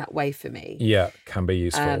working in that way for me. Yeah, can be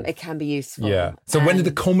useful. It can be useful. Yeah. So when did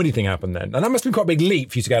the comedy thing happen then? And that must have been quite a big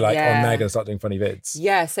leap for you to go like, I'm now going to start doing funny vids.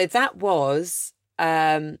 Yeah, so that was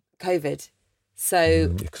COVID. So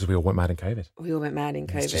because we all went mad in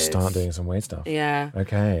COVID. Let's just start doing some weird stuff. Yeah.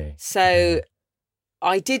 Okay. So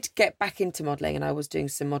I did get back into modelling and I was doing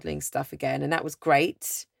some modelling stuff again and that was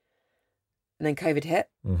great. And then COVID hit.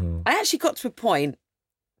 I actually got to a point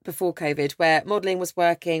before COVID where modelling was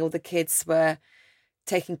working, all the kids were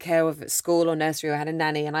taken care of at school or nursery. I had a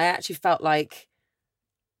nanny and I actually felt like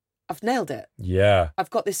I've nailed it. Yeah. I've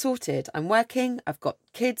got this sorted. I'm working. I've got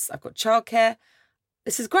kids. I've got childcare.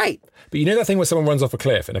 this is great. But you know that thing where someone runs off a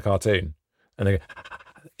cliff in a cartoon and they go,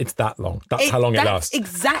 it's that long. That's how long it lasts. That's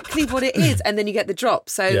exactly what it is. And then you get the drop.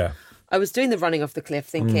 So I was doing the running off the cliff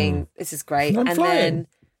thinking, this is great. I'm and flying. Then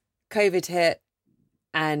COVID hit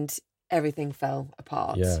and everything fell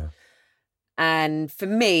apart. Yeah. And for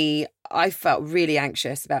me, I felt really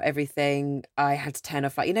anxious about everything. I had to turn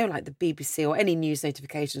off, like the BBC or any news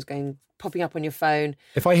notifications popping up on your phone.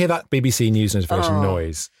 If I hear that BBC News notification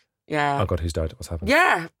noise, yeah. oh God, who's died? What's happened?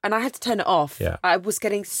 Yeah. And I had to turn it off. Yeah. I was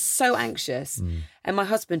getting so anxious. And my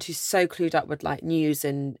husband, who's so clued up with like news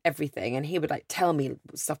and everything, and he would like tell me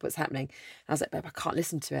stuff was happening. And I was like, babe, I can't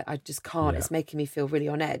listen to it. I just can't. Yeah. It's making me feel really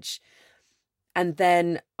on edge. And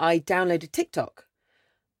then I downloaded TikTok,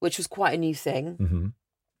 which was quite a new thing. Mm-hmm.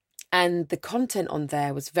 And the content on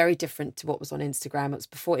there was very different to what was on Instagram. It was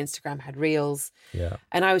before Instagram had Reels. Yeah.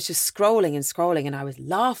 And I was just scrolling and I was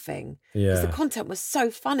laughing. Yeah. Because the content was so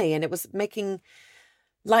funny and it was making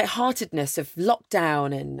lightheartedness of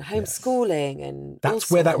lockdown and homeschooling and that's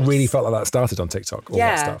where that really felt like that started on TikTok, all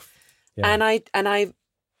that stuff. Yeah. And I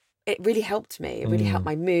it really helped me. It really helped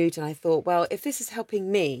my mood. And I thought, well, if this is helping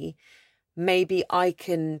me, maybe I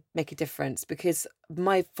can make a difference, because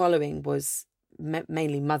my following was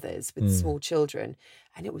mainly mothers with small children,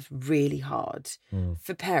 and it was really hard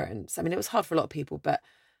for parents. I mean, it was hard for a lot of people, but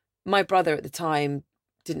my brother at the time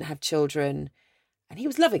didn't have children and he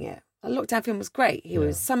was loving it. A lockdown film was great. He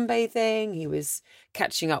was sunbathing, he was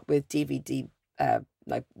catching up with DVD,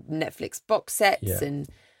 like Netflix box sets and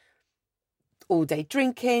all day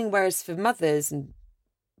drinking. Whereas for mothers and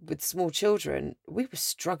with small children, we were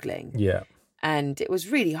struggling. Yeah. And it was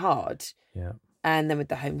really hard. Yeah. And then with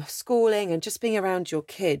the homeschooling and just being around your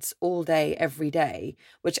kids all day, every day,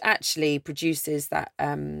 which actually produces that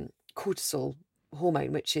cortisol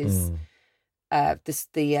hormone, which is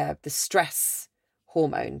the stress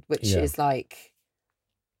hormone, which is like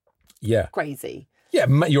crazy. Yeah,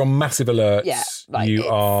 you're on massive alerts. Yeah, like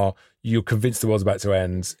you're convinced the world's about to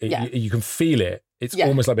end. You can feel it. It's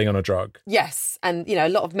almost like being on a drug. Yes, and a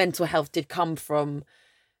lot of mental health did come from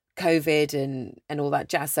COVID and all that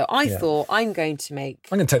jazz. So I thought, I'm going to take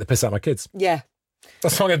the piss out of my kids. Yeah.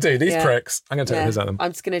 That's what I'm going to do. These pricks, I'm going to take the piss out of them.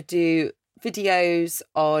 I'm just going to do videos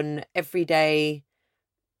on everyday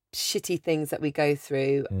shitty things that we go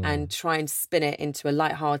through and try and spin it into a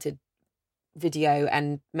lighthearted video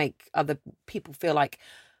and make other people feel like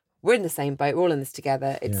we're in the same boat, we're all in this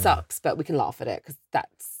together. It sucks, but we can laugh at it because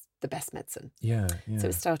that's the best medicine. Yeah. So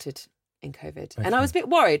it started in COVID. Okay. And I was a bit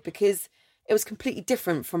worried because it was completely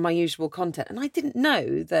different from my usual content. And I didn't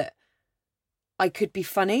know that I could be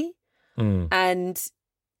funny. And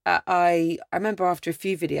I remember after a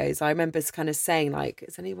few videos, I remember kind of saying like,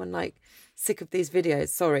 is anyone like sick of these videos?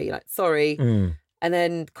 Sorry. And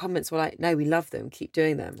then comments were like, no, we love them. Keep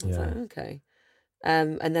doing them. I was like, okay.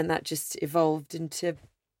 And then that just evolved into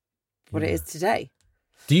what it is today.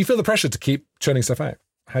 Do you feel the pressure to keep churning stuff out?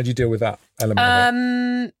 How do you deal with that element of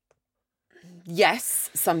it?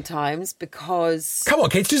 Yes, sometimes, because... Come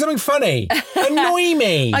on, kids, do something funny. Annoy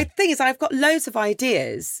me. The thing is, I've got loads of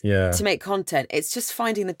ideas to make content. It's just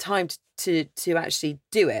finding the time to actually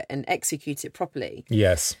do it and execute it properly.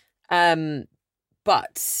 Yes.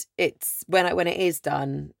 But it's when it is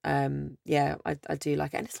done, I do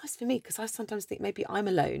like it. And it's nice for me because I sometimes think maybe I'm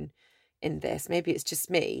alone in this. Maybe it's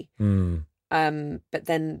just me. But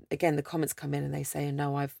then again, the comments come in and they say,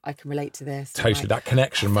 "No, I can relate to this." Totally, that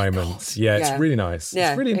connection moment. Yeah, it's really nice. Yeah,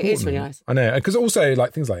 it's really important. It is really nice. I know, because also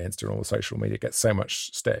like things like Insta and all the social media get so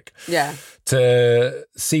much stick. Yeah. To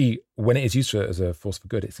see when it is used as a force for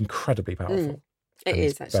good, it's incredibly powerful. It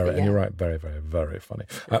is actually, and you're right, very, very, very funny.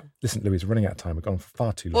 Listen, Louise, we're running out of time. We've gone for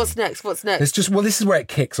far too long. What's next? It's just, this is where it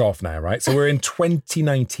kicks off now, right? So we're in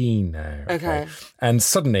 2019 now. Okay. And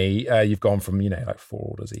suddenly you've gone from, like 4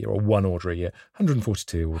 orders a year or 1 order a year,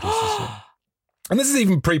 142 orders this year. And this is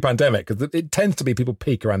even pre-pandemic, because it tends to be people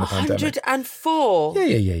peak around the pandemic. 104?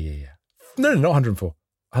 Yeah. No, not 104.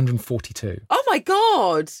 142. Oh my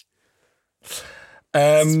God.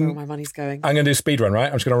 This is where all my money's going. I'm going to do a speed run, right?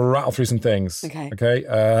 I'm just going to rattle through some things. Okay.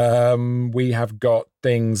 We have got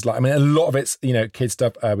things like, a lot of it's, kids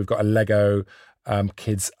stuff. We've got a Lego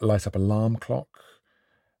kids light up alarm clock.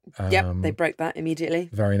 They broke that immediately.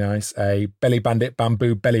 Very nice. A Belly Bandit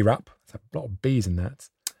bamboo belly wrap. There's a lot of bees in that.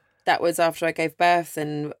 That was after I gave birth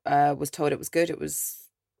and was told it was good. It was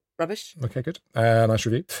rubbish. Okay, good. Nice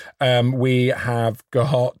review. We have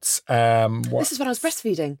got... This is when I was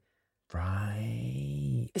breastfeeding.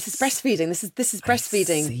 Right. This is breastfeeding. This is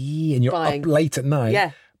breastfeeding. See, and you're up late at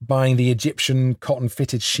night buying the Egyptian cotton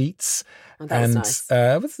fitted sheets. Oh, that's nice.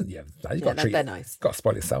 You've got a treat. They're nice. Got to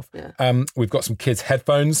spoil yourself. Yeah. We've got some kids'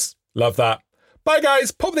 headphones. Love that. Bye,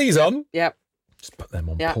 guys. Pop these on. Yep. Just put them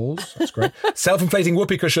on pause. That's great. Self-inflating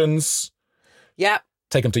whoopee cushions. Yep.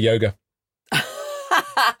 Take them to yoga.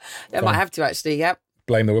 I might have to actually, yep.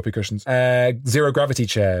 Blame the whoopee cushions. Zero gravity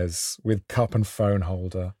chairs with cup and phone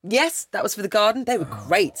holder. Yes, that was for the garden. They were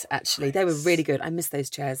great, actually. They were really good. I miss those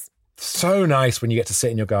chairs. So nice when you get to sit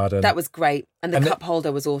in your garden. That was great. And the cup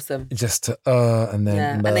holder was awesome. Just to, and then...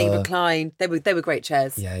 Yeah, and they reclined. They were great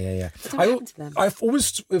chairs. Yeah. I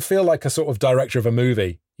always feel like a sort of director of a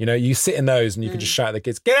movie. You know, you sit in those and you can just shout at the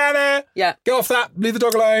kids, get out of there! Yeah. Get off that! Leave the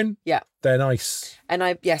dog alone! Yeah. They're nice. And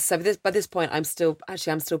so by this point, I'm still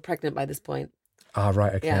pregnant by this point. Ah,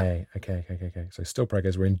 right, okay. Yeah. Okay. So still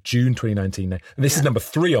preggers. We're in June 2019 now. And this is number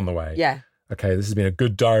 3 on the way. Yeah. Okay, this has been a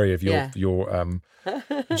good diary of your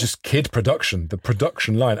just kid production, the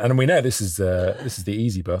production line. And we know this is the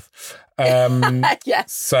easy buff.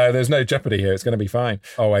 Yes. So there's no jeopardy here. It's going to be fine.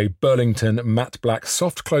 Oh, a Burlington matte black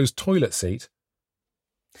soft closed toilet seat.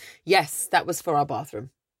 Yes, that was for our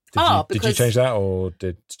bathroom. Did you change that, or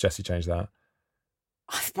did Jessie change that?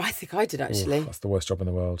 I think I did, actually. Ooh, that's the worst job in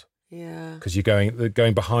the world. Yeah. Because you're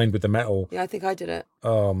going behind with the metal. Yeah, I think I did it.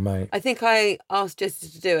 Oh, mate. I think I asked Jessie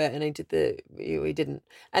to do it, and we didn't.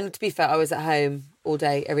 And to be fair, I was at home all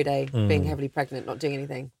day, every day, being heavily pregnant, not doing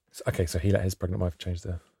anything. Okay, so he let his pregnant wife change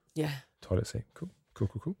the toilet seat. Cool.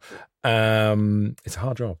 It's a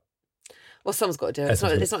hard job. Well, someone's got to do it.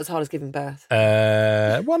 It's not as hard as giving birth.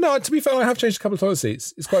 Well, no, to be fair, I have changed a couple of toilet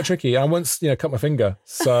seats. It's quite tricky. I once, cut my finger.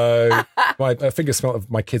 So my finger smelled of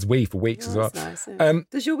my kid's wee for weeks as well. That's nice. Yeah.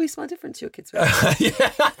 Does your wee smell different to your kid's wee? Yeah,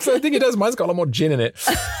 so I think it does. Mine's got a lot more gin in it.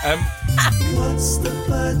 What's the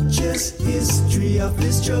purchase history of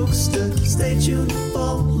this jokester? Stay tuned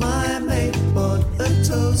for my mate bought a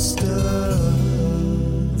toaster.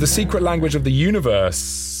 The secret language of the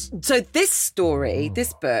universe. So this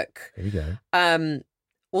book, Here we go.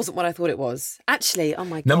 wasn't what I thought it was. Actually, oh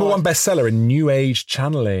my God. Number 1 bestseller in New Age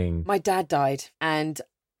channeling. My dad died, and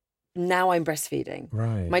now I'm breastfeeding.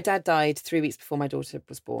 Right. My dad died 3 weeks before my daughter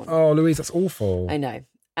was born. Oh, Louise, that's awful. I know.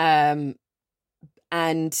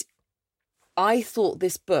 And I thought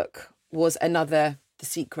this book was The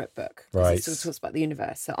Secret book. Right. It sort of talks about the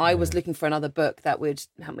universe. So I was looking for another book that would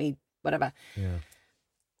help me, whatever. Yeah.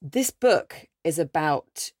 This book is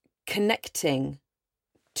about connecting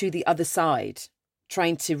to the other side,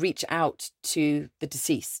 trying to reach out to the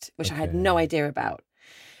deceased, which I had no idea about.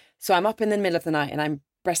 So I'm up in the middle of the night and I'm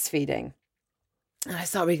breastfeeding. And I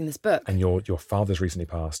start reading this book. And your father's recently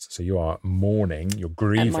passed, so you are mourning, you're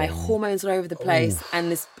grieving. And my hormones are over the place. Oof.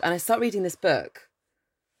 And I start reading this book.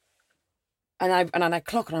 And I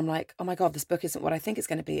clock and I'm like, oh my God, this book isn't what I think it's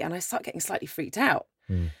going to be. And I start getting slightly freaked out.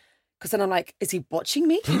 Because then I'm like, is he watching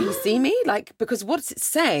me? Can he see me? Like, because what's it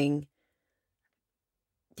saying?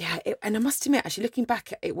 Yeah, and I must admit, actually, looking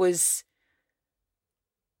back, it was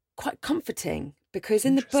quite comforting because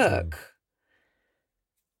in the book,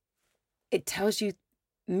 it tells you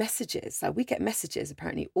messages. Like, we get messages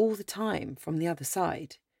apparently all the time from the other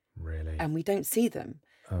side. Really? And we don't see them.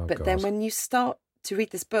 Oh, but God. then when you start to read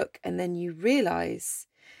this book and then you realise,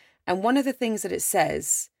 and one of the things that it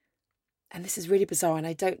says, and this is really bizarre, and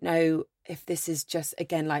I don't know if this is just,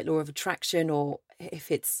 again, like law of attraction or if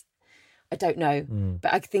it's, I don't know.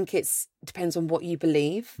 But I think it depends on what you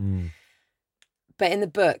believe. But in the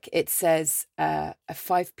book, it says a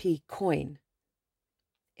 5p coin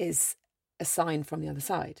is a sign from the other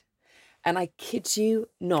side. And I kid you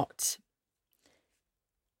not,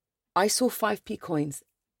 I saw 5p coins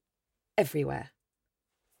everywhere,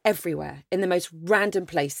 in the most random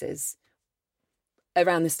places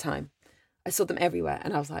around this time. I saw them everywhere,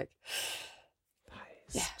 and I was like, that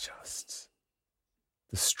is just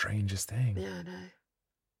the strangest thing. Yeah, I know.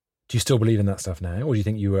 Do you still believe in that stuff now, or do you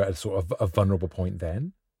think you were at a sort of a vulnerable point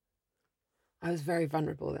then? I was very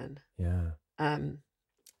vulnerable then. Yeah.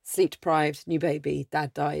 Sleep deprived, new baby,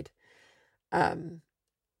 dad died.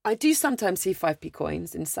 I do sometimes see 5p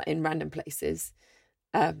coins in random places,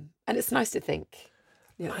 and it's nice to think.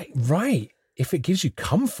 Yeah. Right. If it gives you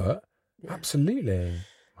comfort, absolutely.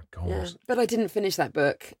 God. Yeah, but I didn't finish that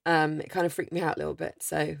book. It kind of freaked me out a little bit.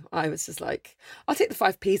 So I was just like, I'll take the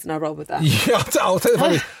 5p's and I'll roll with that. Yeah, I'll take the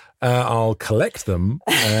 5p's. I'll collect them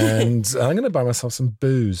and I'm going to buy myself some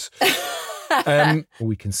booze.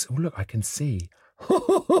 We can. Oh, look, I can see.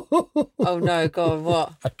 Oh no, God,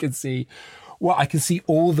 what? I can see. Well, I can see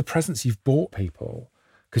all the presents you've bought people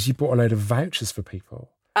because you bought a load of vouchers for people.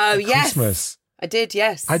 Oh, yes. Christmas. I did,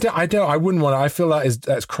 yes. I don't. I wouldn't want to. I feel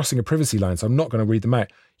that's crossing a privacy line, so I'm not going to read them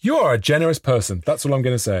out. You're a generous person. That's all I'm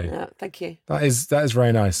going to say. Yeah, thank you. That is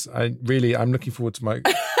very nice. I'm looking forward to my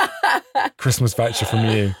Christmas voucher from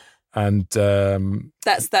you. And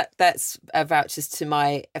That's vouchers to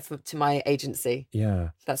my agency. Yeah.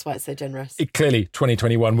 That's why it's so generous. Clearly,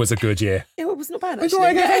 2021 was a good year. It was not bad,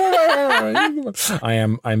 actually.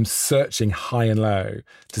 I'm searching high and low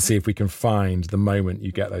to see if we can find the moment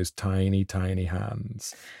you get those tiny, tiny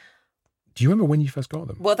hands. Do you remember when you first got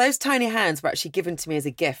them? Well, those tiny hands were actually given to me as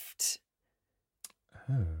a gift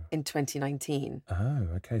in 2019. Oh,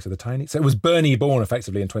 okay. So it was Bernie born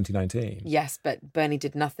effectively in 2019. Yes, but Bernie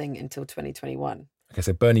did nothing until 2021. Okay,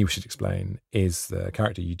 so Bernie, we should explain, is the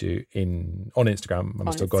character you do on Instagram.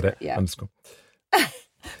 Mum still got it. Yeah. Underscore.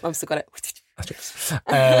 Mum still got it. Asterisk.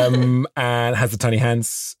 And has the tiny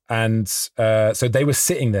hands. And so they were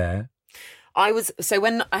sitting there. So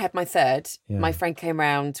when I had my third, my friend came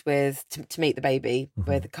round to meet the baby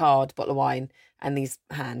with a card, bottle of wine, and these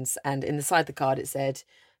hands. And in the side of the card, it said,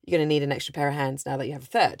 "You're going to need an extra pair of hands now that you have a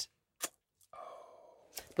third."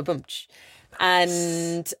 Ba-boomch.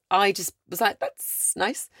 And I just was like, "That's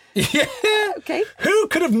nice." Yeah. Okay. Who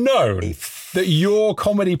could have known that your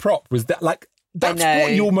comedy prop was that like? That's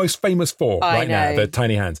what you're most famous for right now, the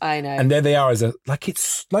tiny hands. I know. And there they are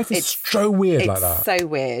life is so weird like that. It's so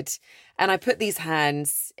weird. And I put these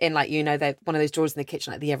hands in they're one of those drawers in the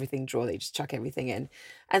kitchen, like the everything drawer that you just chuck everything in,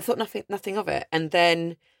 and thought nothing of it. And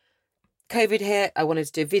then COVID hit. I wanted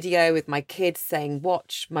to do a video with my kids saying,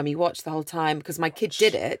 "Watch, mummy, watch," the whole time, because my kid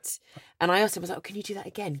did it. And I asked him, I was like, "Oh, can you do that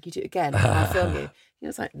again? Can you do it again? I'll film you." He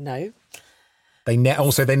was like, "No." They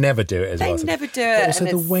never do it as well. They never do But it. also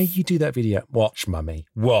the way you do that video, watch, mummy,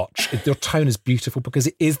 watch. Your tone is beautiful because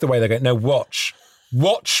it is the way they go, "No, watch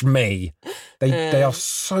me." They are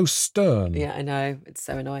so stern. Yeah, I know. It's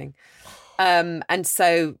so annoying. And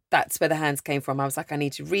so that's where the hands came from. I was like, I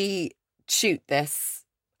need to reshoot this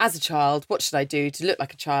as a child. What should I do to look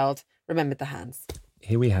like a child? Remembered the hands.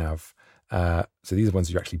 Here we have, so these are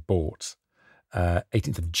ones you actually bought.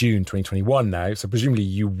 18th of June 2021 now, so presumably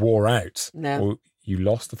you wore out. No. Or you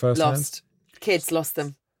lost the first hands? Kids lost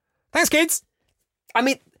them. Thanks, kids! I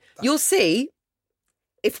mean, you'll see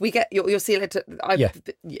if we get... You'll see later.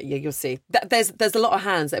 You'll see. There's a lot of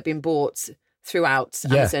hands that have been bought throughout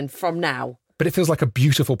Amazon from now. But it feels like a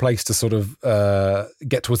beautiful place to sort of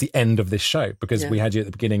get towards the end of this show, because we had you at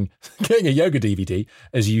the beginning getting a yoga DVD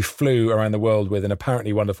as you flew around the world with an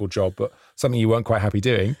apparently wonderful job, but something you weren't quite happy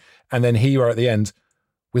doing. And then here you are at the end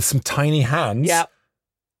with some tiny hands that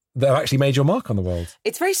have actually made your mark on the world.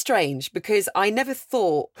 It's very strange because I never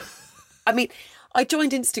thought... I mean, I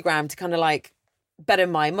joined Instagram to kind of like better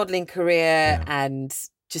my modelling career and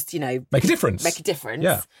just, make a difference.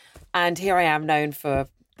 Yeah. And here I am known for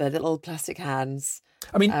the little plastic hands.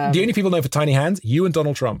 I mean, the only people known for tiny hands, you and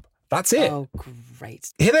Donald Trump. That's it. Oh,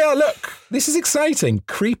 great. Here they are. Look, this is exciting.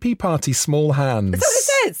 Creepy party small hands. Is that what it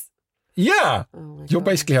says? Yeah. Oh You're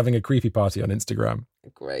basically having a creepy party on Instagram.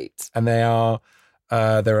 Great. And they are,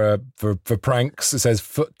 there are for pranks, it says,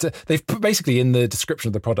 they've put basically in the description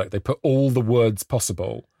of the product, they put all the words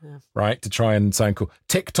possible, right, to try and sound cool.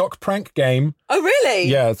 TikTok prank game. Oh, really?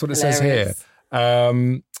 Yeah, that's what it says here.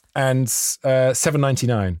 And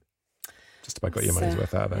 $7.99. Just about got your money's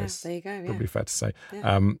worth out of those. Yeah, there you go. Yeah. Probably fair to say.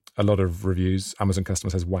 Yeah. A lot of reviews. Amazon customer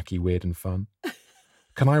says wacky, weird, and fun.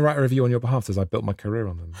 Can I write a review on your behalf? Says I built my career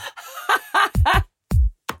on them.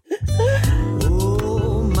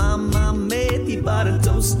 Oh, mama made me bought a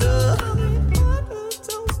toaster.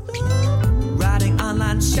 Riding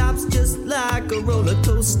online shops just like a roller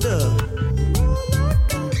coaster.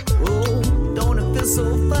 Oh, don't it feel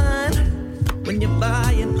so fine when you're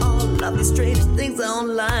buying all of these strange things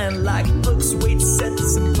online, like books, weight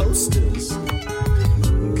sets, and posters.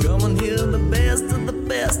 Come on, hear the best of the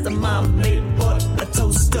best. My mate bought a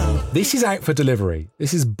toaster. This is out for delivery.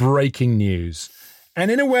 This is breaking news. And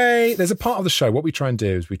in a way, there's a part of the show. What we try and do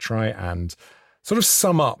is we try and sort of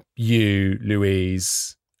sum up you,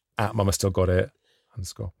 Louise, at Mama Still Got It,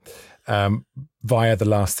 _ via the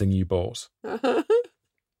last thing you bought.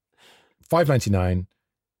 $5.99.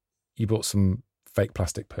 You bought some fake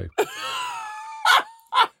plastic poo.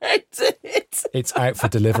 I did. It's out for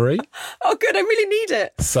delivery. Oh, good. I really need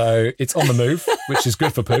it. So it's on the move, which is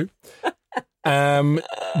good for poo.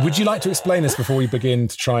 Would you like to explain this before we begin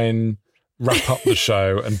to try and wrap up the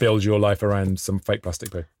show and build your life around some fake plastic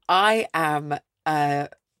poo? I am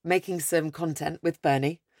making some content with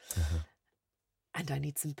Bernie and I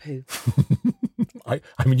need some poo. I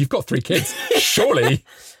mean, you've got 3 kids. Surely.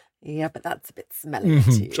 Yeah, but that's a bit smelly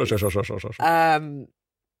too. Sure.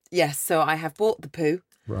 Yes, so I have bought the poo.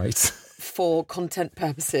 Right. For content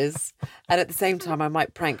purposes. And at the same time, I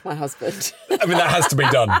might prank my husband. I mean, that has to be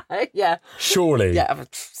done. Yeah. Surely. Yeah,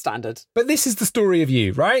 standard. But this is the story of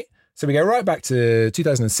you, right? So we go right back to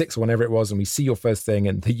 2006 or whenever it was, and we see your first thing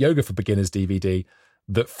and the Yoga for Beginners DVD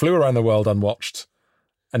that flew around the world unwatched.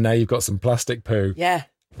 And now you've got some plastic poo. Yeah.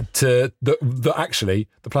 Actually,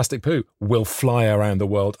 the plastic poo will fly around the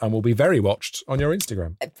world and will be very watched on your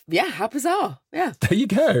Instagram. Yeah, how bizarre. Yeah. There you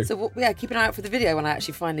go. So, keep an eye out for the video when I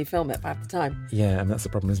actually finally film it if I have the time. Yeah, and that's the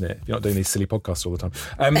problem, isn't it? If you're not doing these silly podcasts all the time.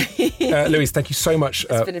 Louise, thank you so much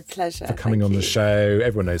It's been a pleasure. for coming on the show.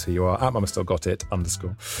 Everyone knows who you are, at Mama Still Got It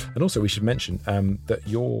 _. And also, we should mention that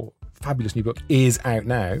your fabulous new book is out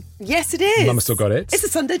now. Yes, it is. Mama Still Got It. It's a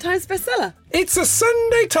Sunday Times bestseller. It's a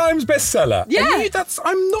Sunday Times bestseller. Yeah.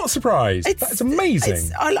 I'm not surprised. That's amazing.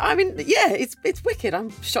 It's wicked. I'm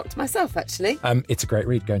shocked myself, actually. It's a great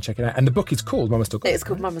read. Go and check it out. And the book is called Mama Still Got It. It's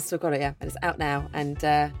called Mama Still Got It, yeah. And it's out now. And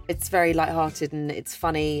it's very lighthearted and it's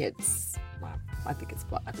funny. I think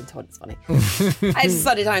I've been told it's funny. It's a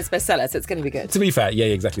Sunday Times bestseller, so it's going to be good. To be fair, yeah,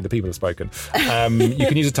 exactly. The people have spoken. You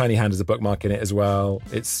can use a tiny hand as a bookmark in it as well.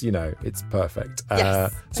 It's perfect.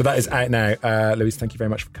 Yes, so that is out now. Louise, thank you very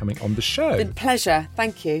much for coming on the show. It's been a pleasure.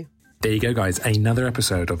 Thank you. There you go, guys. Another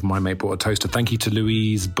episode of My Mate Bought a Toaster. Thank you to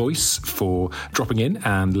Louise Boyce for dropping in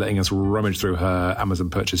and letting us rummage through her Amazon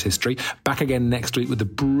purchase history. Back again next week with the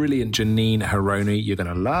brilliant Janine Haroni. You're going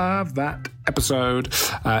to love that episode.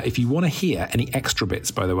 If you want to hear any extra bits,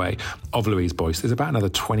 by the way, of Louise Boyce, there's about another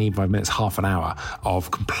 25 minutes, half an hour of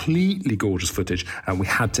completely gorgeous footage, and we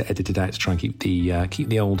had to edit it out to try and keep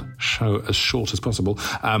the old show as short as possible.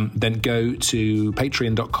 Then go to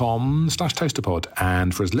patreon.com/toasterpod,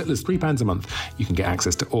 and for as little as £3 a month, you can get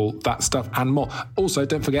access to all that stuff and more. Also,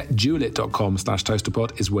 don't forget,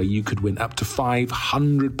 duelit.com/toasterpod is where you could win up to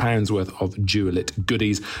 £500 worth of Duelit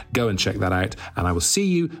goodies. Go and check that out, and I will see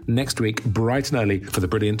you next week bright and early for the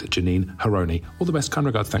brilliant Janine Haroni. All the best, kind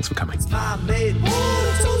regards. Thanks for coming. My mate.